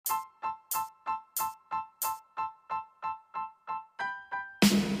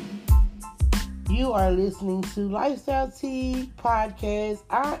You are listening to Lifestyle Tea Podcast.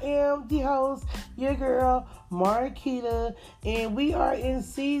 I am the host, your girl, Marquita, and we are in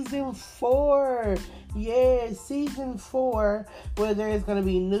season 4. Yeah, season 4, where there is going to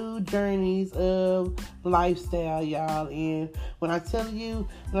be new journeys of lifestyle, y'all. And when I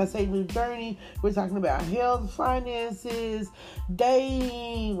say new journey, we're talking about health, finances,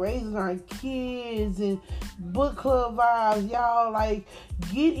 dating, raising our kids, and book club vibes, y'all. Like,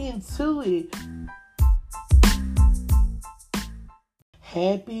 get into it.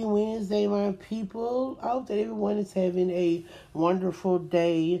 Happy Wednesday, my people. I hope that everyone is having a wonderful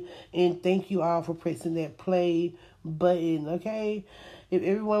day. And thank you all for pressing that play button, okay? If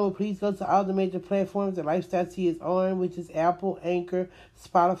everyone would please go to all the major platforms that Lifestyle Tea is on, which is Apple, Anchor,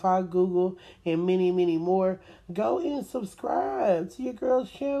 Spotify, Google, and many, many more. Go and subscribe to your girl's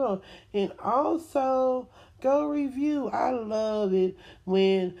channel. And also, go review. I love it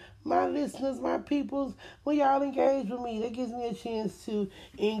when my listeners, my peoples, when y'all engage with me. That gives me a chance to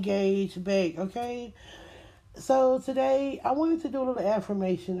engage back, okay? So today, I wanted to do a little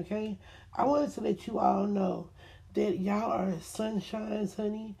affirmation, okay? I wanted to let you all know that y'all are sunshines,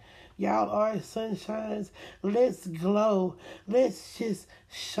 honey. Y'all are sunshines. Let's glow. Let's just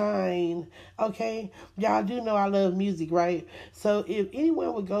shine, okay? Y'all do know I love music, right? So if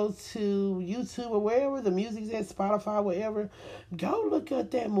anyone would go to YouTube or wherever the music's at, Spotify, wherever, go look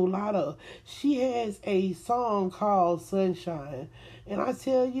up that mulatto. She has a song called Sunshine. And I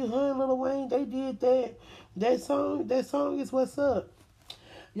tell you, her and Lil Wayne, they did that. That song is what's up.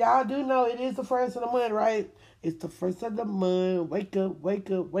 Y'all do know it is the first of the month, right? It's the first of the month. Wake up,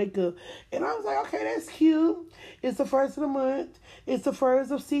 wake up, wake up. And I was like, okay, that's cute. It's the first of the month. It's the first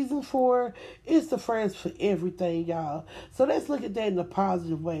of season 4. It's the first for everything, y'all. So let's look at that in a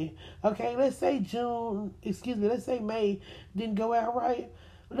positive way. Okay, let's say May didn't go out right.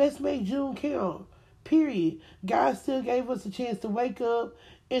 Let's make June count. Period. God still gave us a chance to wake up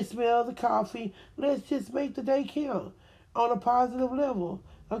and smell the coffee. Let's just make the day count on a positive level.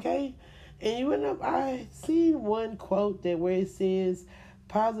 Okay? And I seen one quote where it says,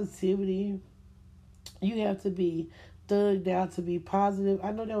 positivity, you have to be thugged out to be positive.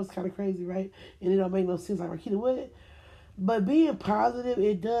 I know that was kind of crazy, right? And it don't make no sense, like, Marquita, what? But being positive,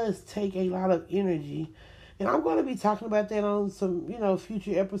 it does take a lot of energy. And I'm going to be talking about that on some,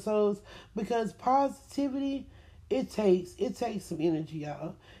 future episodes, because positivity, it takes some energy,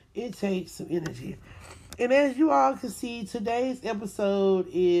 y'all. It takes some energy. And as you all can see, today's episode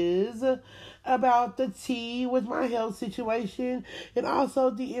is about the tea with my health situation and also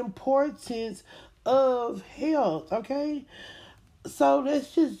the importance of health, okay? So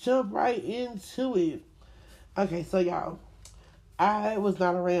let's just jump right into it. Okay, so y'all, I was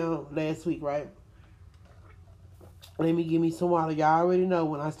not around last week, right? Let me give me some water. Y'all already know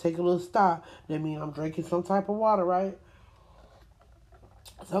when I take a little stop, that means I'm drinking some type of water, right?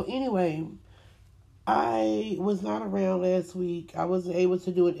 So anyway, I was not around last week. I wasn't able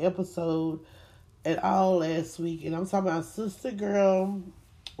to do an episode at all last week. And I'm talking about Sister Girl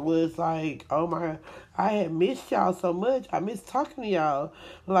was like, oh my, I had missed y'all so much. I missed talking to y'all.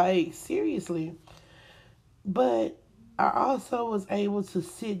 Like, seriously. But I also was able to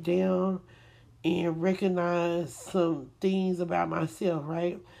sit down and recognize some things about myself,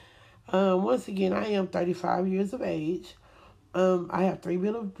 right? Once again, I am 35 years of age. I have 3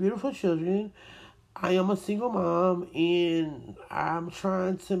 beautiful children. I am a single mom, and I'm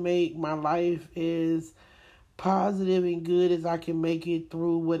trying to make my life as positive and good as I can make it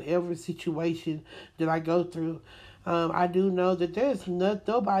through whatever situation that I go through. I do know that there's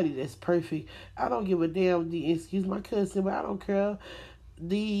nobody that's perfect. I don't give a damn. Excuse my cussing, but I don't care.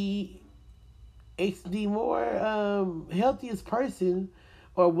 The more healthiest person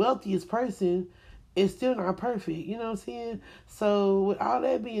or wealthiest person is still not perfect. You know what I'm saying? So with all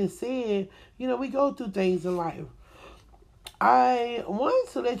that being said, we go through things in life. I wanted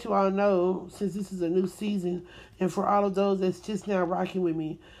to let you all know, since this is a new season, and for all of those that's just now rocking with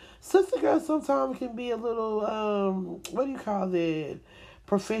me, Sister Girl sometimes can be a little, what do you call that?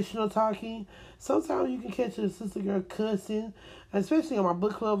 Professional talking. Sometimes you can catch a Sister Girl cussing, especially on my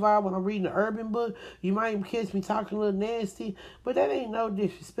book club vibe when I'm reading an urban book. You might even catch me talking a little nasty, but that ain't no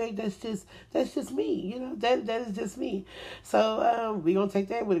disrespect. That's just me. That is just me. So we gonna take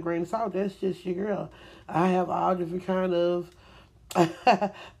that with a grain of salt. That's just your girl. I have all different kind of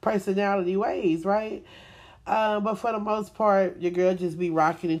personality ways, right? But for the most part, your girl just be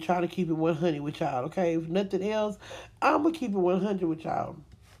rocking and trying to keep it 100 with y'all, okay? If nothing else, I'm going to keep it 100 with y'all.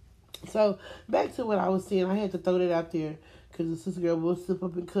 So, back to what I was saying. I had to throw that out there because the sister girl will slip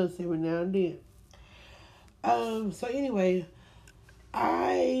up and cuss every now and then. So anyway,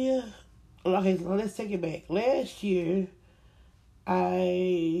 I Okay, so let's take it back. Last year,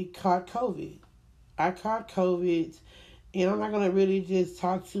 I caught COVID. I caught COVID, and I'm not gonna really just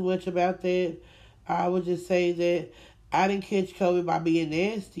talk too much about that. I would just say that I didn't catch COVID by being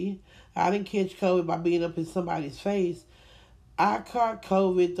nasty. I didn't catch COVID by being up in somebody's face. I caught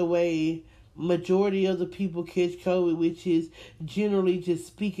COVID the way majority of the people catch COVID, which is generally just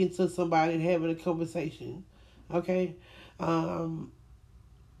speaking to somebody and having a conversation. Okay? Um,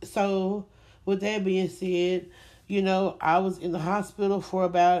 so, with that being said, I was in the hospital for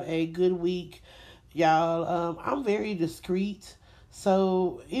about a good week. Y'all, I'm very discreet.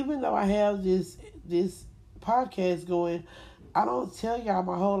 So, even though I have this podcast going, I don't tell y'all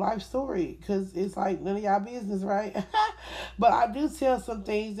my whole life story because it's like none of y'all business, right? But I do tell some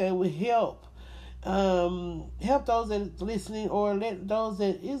things that would help those that listening, or let those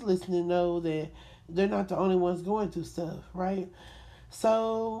that is listening know that they're not the only ones going through stuff, right?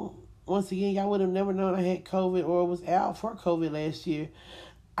 So once again, y'all would have never known I had COVID or was out for COVID last year.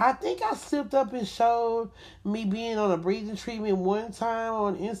 I think I slipped up and showed me being on a breathing treatment one time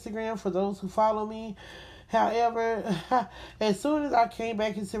on Instagram for those who follow me. However, as soon as I came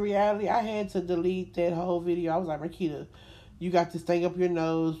back into reality, I had to delete that whole video. I was like, Marquita, you got this thing up your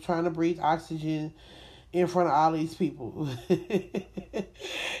nose trying to breathe oxygen in front of all these people.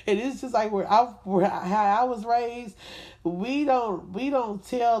 And it's just like how I was raised. We don't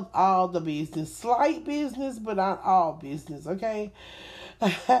tell all the business. Slight business, but not all business, okay?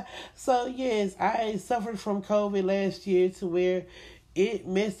 So yes, I suffered from COVID last year to where it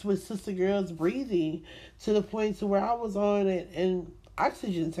messed with sister girl's breathing to the point to where I was on an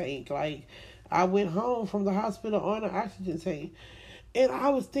oxygen tank. Like, I went home from the hospital on an oxygen tank. And I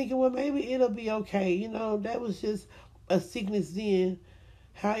was thinking, well, maybe it'll be okay. That was just a sickness then.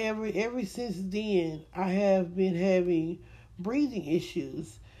 However, ever since then, I have been having breathing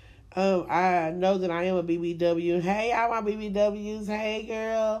issues. I know that I am a BBW. Hey, I'm my BBWs. Hey,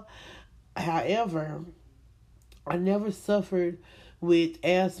 girl. However, I never suffered with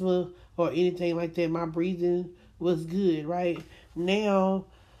asthma or anything like that. My breathing was good, right? Now,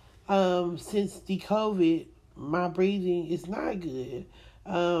 since the COVID, my breathing is not good.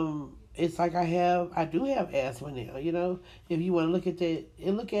 It's like I do have asthma now, if you want to look at that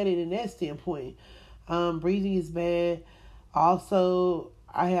and look at it in that standpoint. Breathing is bad. Also,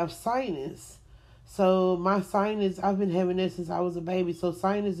 I have sinus. So my sinus, I've been having that since I was a baby. So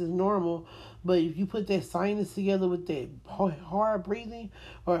sinus is normal. But if you put that sinus together with that hard breathing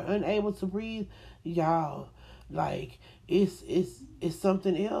or unable to breathe, y'all, like, it's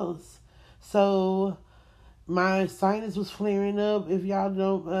something else. So my sinus was flaring up. If y'all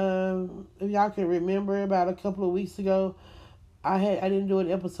can remember, about a couple of weeks ago, I didn't do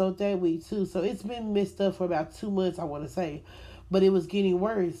an episode that week too. So it's been messed up for about 2 months, I want to say. But it was getting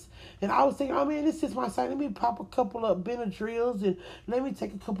worse. And I was thinking, oh man, this is my sign. Let me pop a couple of Benadryls and let me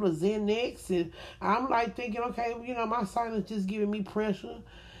take a couple of Xanax. And I'm like thinking, okay, my sinus just giving me pressure.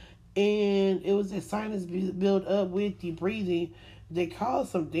 And it was that sinus built up with the breathing that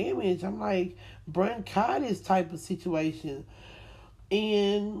caused some damage. I'm like, bronchitis type of situation.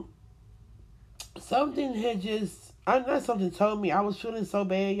 And something not something told me. I was feeling so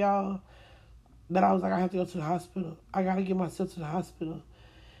bad, y'all, that I was like, I have to go to the hospital. I got to get myself to the hospital.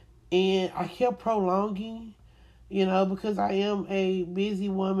 And I kept prolonging, because I am a busy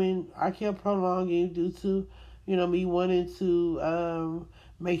woman. I kept prolonging due to, me wanting to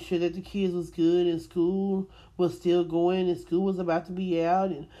make sure that the kids was good and school was still going and school was about to be out.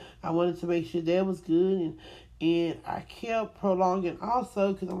 And I wanted to make sure that was good. And I kept prolonging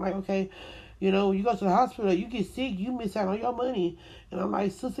also because I'm like, okay, when you go to the hospital, you get sick, you miss out on your money. And I'm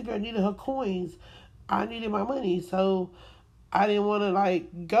like, sister girl needed her coins. I needed my money. So I didn't want to,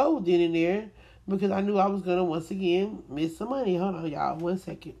 go then and there because I knew I was going to, once again, miss some money. Hold on, y'all. 1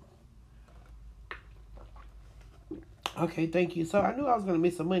 second. Okay, thank you. So I knew I was going to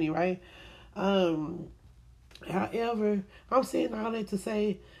miss some money, right? However, I'm saying all that to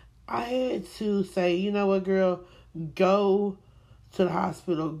say, I had to say, you know what, girl, go to the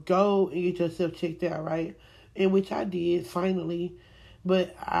hospital, go and get yourself checked out, right? And which I did finally,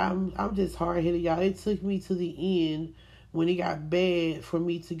 but I'm just hard headed, y'all. It took me to the end when it got bad for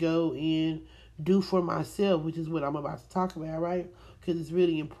me to go and do for myself, which is what I'm about to talk about, right? Because it's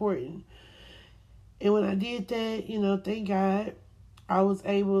really important. And when I did that, thank God, I was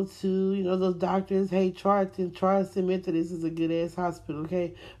able to, those doctors, hey, Charleston Methodist is a good ass hospital,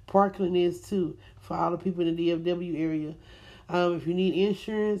 okay? Parkland is too, for all the people in the DFW area. If you need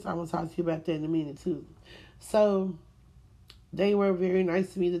insurance, I'm going to talk to you about that in a minute too. So they were very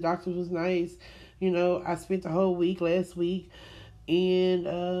nice to me. The doctors was nice. I spent the whole week last week, and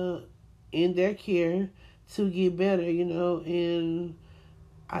in their care to get better, and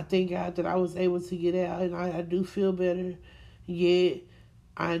I thank God that I was able to get out, and I do feel better. Yet,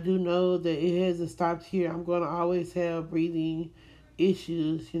 I do know that it hasn't stopped here. I'm going to always have breathing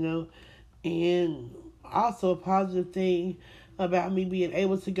issues, and also a positive thing about me being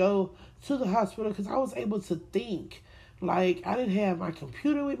able to go to the hospital because I was able to think. Like, I didn't have my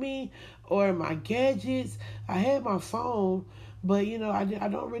computer with me or my gadgets. I had my phone, but, I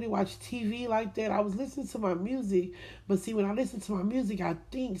don't really watch TV like that. I was listening to my music, but see, when I listen to my music, I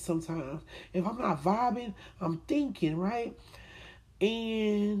think sometimes. If I'm not vibing, I'm thinking, right?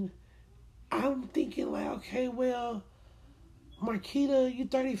 And I'm thinking like, okay, well, Marquita, you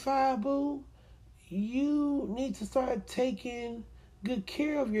 35, boo. You need to start taking good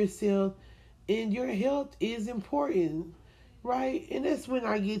care of yourself, and your health is important, right? And that's when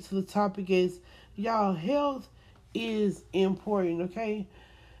I get to the topic is, y'all, health is important, okay?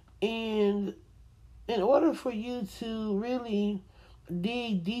 And in order for you to really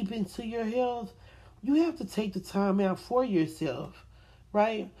dig deep into your health, you have to take the time out for yourself,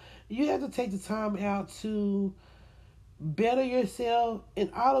 right? You have to take the time out to better yourself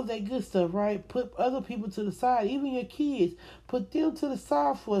and all of that good stuff, right? Put other people to the side, even your kids, put them to the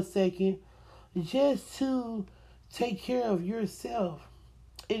side for a second just to take care of yourself.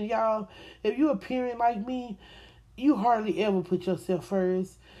 And y'all, if you're a parent like me, you hardly ever put yourself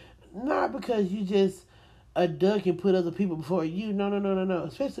first. Not because you just a duck and put other people before you. No.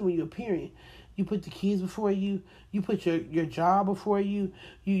 Especially when you're a parent. You put the kids before you. You put your job before you.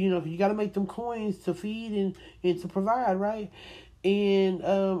 You got to make them coins to feed and to provide, right? And,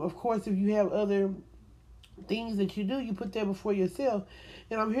 of course, if you have other things that you do, you put that before yourself.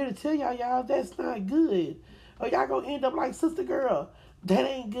 And I'm here to tell y'all, that's not good. Or y'all going to end up like Sister Girl. That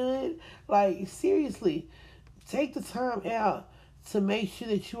ain't good. Like, seriously, take the time out to make sure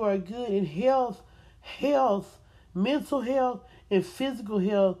that you are good in health, mental health, and physical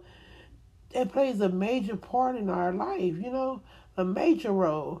health. That plays a major part in our life, a major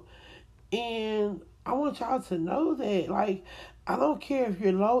role. And I want y'all to know that, like, I don't care if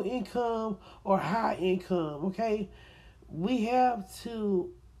you're low income or high income, okay? We have to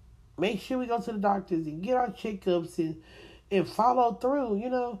make sure we go to the doctors and get our checkups and follow through,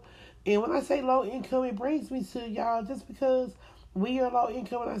 And when I say low income, it brings me to y'all just because we are low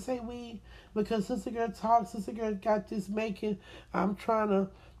income. And I say we because Sister Girl talks, Sister Girl got this making. I'm trying to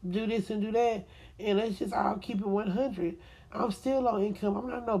do this and do that. And let's just all keep it 100. I'm still low income. I'm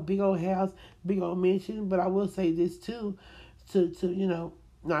not no big old house, big old mansion. But I will say this too, to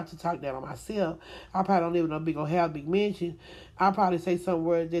not to talk down on myself. I probably don't live in a big old house, big mansion. I'll probably say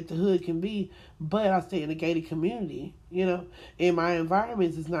somewhere that the hood can be, but I stay in a gated community, and my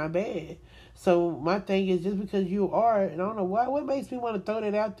environments is not bad. So my thing is just because you are, and I don't know what makes me want to throw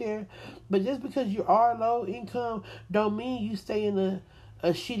that out there, but just because you are low income don't mean you stay in a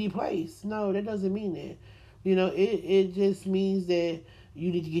shitty place. No, that doesn't mean that. It just means that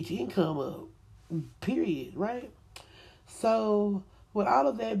you need to get your income up, period, right? So with all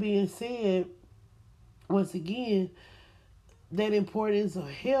of that being said, once again, that importance of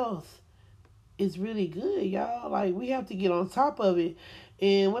health is really good, y'all. Like, we have to get on top of it.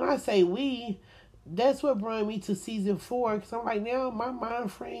 And when I say we, that's what brought me to season 4. Because I'm like, now my mind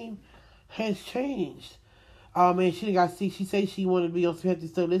frame has changed. Oh, man, she got sick. She said she wanted to be on some healthy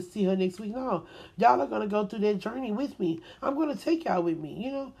stuff. Let's see her next week. No, y'all are going to go through that journey with me. I'm going to take y'all with me,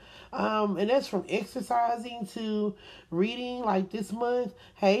 And that's from exercising to reading. Like this month,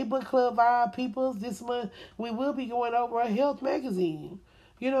 hey, book club vibe peoples, this month we will be going over a health magazine,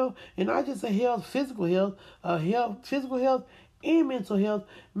 and not just a physical health, physical health and mental health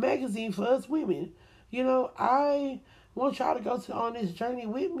magazine for us women. I want y'all to go on this journey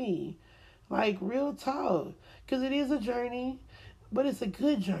with me. Like, real talk. Because it is a journey, but it's a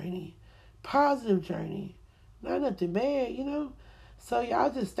good journey. Positive journey. Not nothing bad, So y'all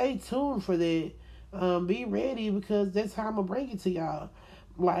just stay tuned for that. Be ready because that's how I'm going to bring it to y'all.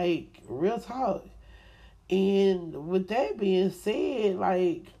 Like, real talk. And with that being said,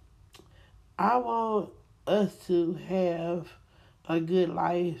 like, I want us to have a good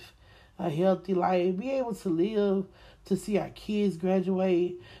life, a healthy life, be able to live, to see our kids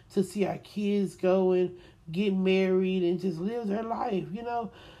graduate, to see our kids go and get married and just live their life,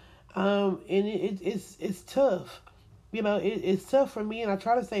 And it's tough. It's tough for me, and I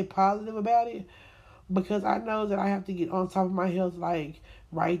try to stay positive about it because I know that I have to get on top of my health, like,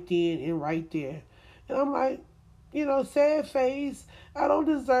 right then and right there. And I'm like, sad face. I don't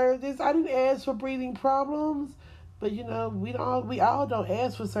deserve this. I didn't ask for breathing problems. But, we all don't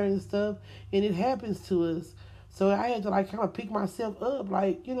ask for certain stuff, and it happens to us. So I had to, like, kind of pick myself up.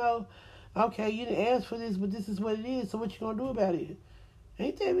 Like, Okay, you didn't ask for this, but this is what it is. So what you gonna do about it?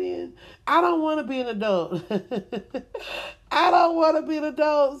 Ain't that mean? I don't want to be an adult. I don't want to be an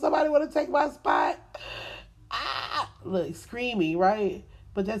adult. Somebody want to take my spot. Look, screaming, right?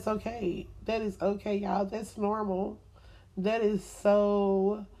 But that's okay. That is okay, y'all. That's normal. That is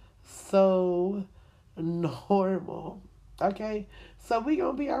so normal. Okay? So we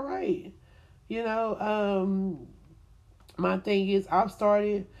gonna be all right. You know, my thing is I've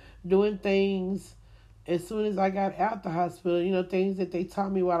started doing things as soon as I got out the hospital, things that they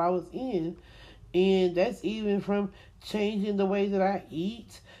taught me while I was in. And that's even from changing the way that I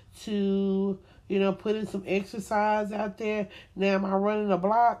eat to, putting some exercise out there. Now, am I running a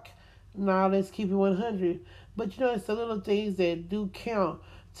block? No, let's keep it 100. But, it's the little things that do count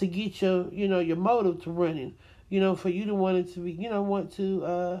to get your motive to running, for you to want it to be, want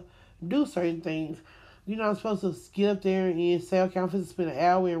to do certain things. I'm supposed to get up there and say, okay, I'm supposed to spend an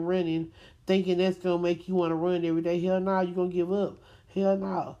hour in running, thinking that's going to make you want to run every day. Hell no, you're going to give up. Hell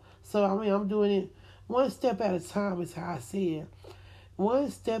no. So, I'm doing it one step at a time is how I see it.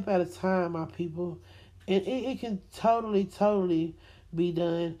 One step at a time, my people. And it can totally be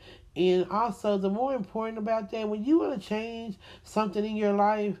done. And also, the more important about that, when you want to change something in your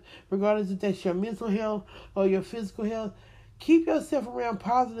life, regardless if that's your mental health or your physical health, keep yourself around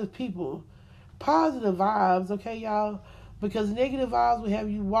positive people. Positive vibes, okay, y'all? Because negative vibes will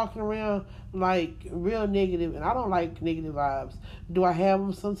have you walking around like real negative, and I don't like negative vibes. Do I have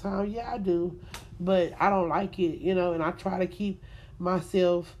them sometimes? Yeah, I do, but I don't like it, and I try to keep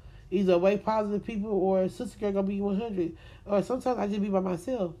myself either away positive people or sister girl gonna be 100, or sometimes I just be by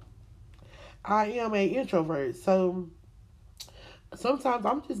myself. I am a introvert, so sometimes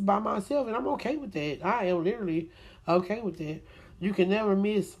I'm just by myself, and I'm okay with that. I am literally okay with that. You can never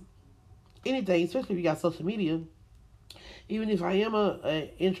miss anything, especially if you got social media. Even if I am a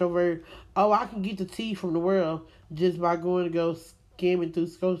introvert, I can get the tea from the world just by going to go skimming through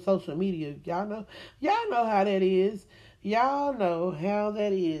social media. Y'all know how that is. Y'all know how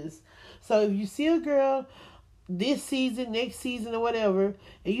that is. So if you see a girl this season, next season, or whatever,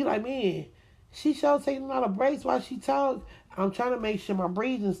 and you like, man, she sure taking a lot of breaks while she talk, I'm trying to make sure my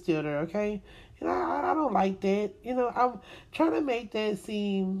breathing's still there, okay? And I don't like that. I'm trying to make that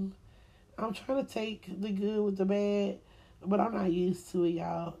seem, I'm trying to take the good with the bad, but I'm not used to it,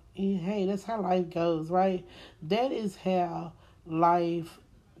 y'all. And hey, that's how life goes, right? That is how life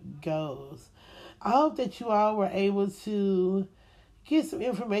goes. I hope that you all were able to get some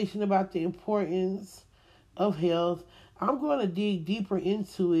information about the importance of health. I'm going to dig deeper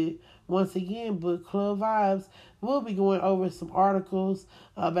into it once again. Book Club Vibes. We'll be going over some articles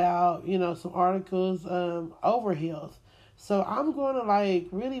about, over health. So I'm going to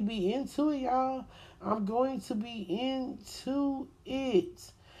really be into it, y'all. I'm going to be into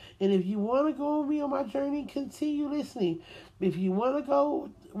it. And if you want to go with me on my journey, continue listening. If you want to go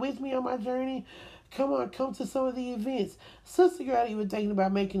with me on my journey, come to some of the events. Sister Girl even thinking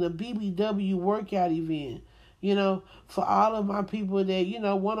about making a BBW workout event. For all of my people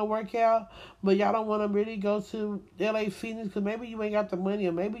that, want to work out, but y'all don't want to really go to LA Fitness because maybe you ain't got the money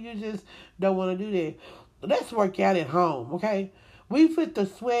or maybe you just don't want to do that. Let's work out at home, okay? We fit the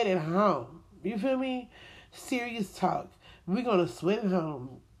sweat at home. You feel me? Serious talk. We're going to sweat at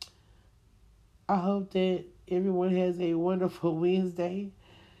home. I hope that everyone has a wonderful Wednesday.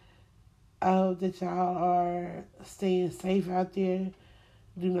 I hope that y'all are staying safe out there.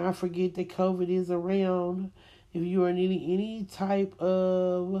 Do not forget that COVID is around. If you are needing any type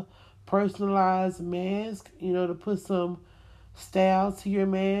of personalized mask, to put some style to your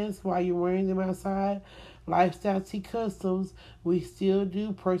mask while you're wearing them outside, Lifestyle T Customs, we still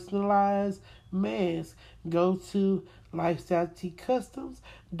do personalized masks. Go to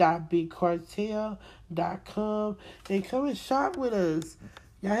lifestyletcustoms.bigcartel.com and come and shop with us.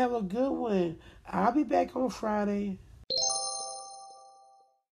 Y'all have a good one. I'll be back on Friday.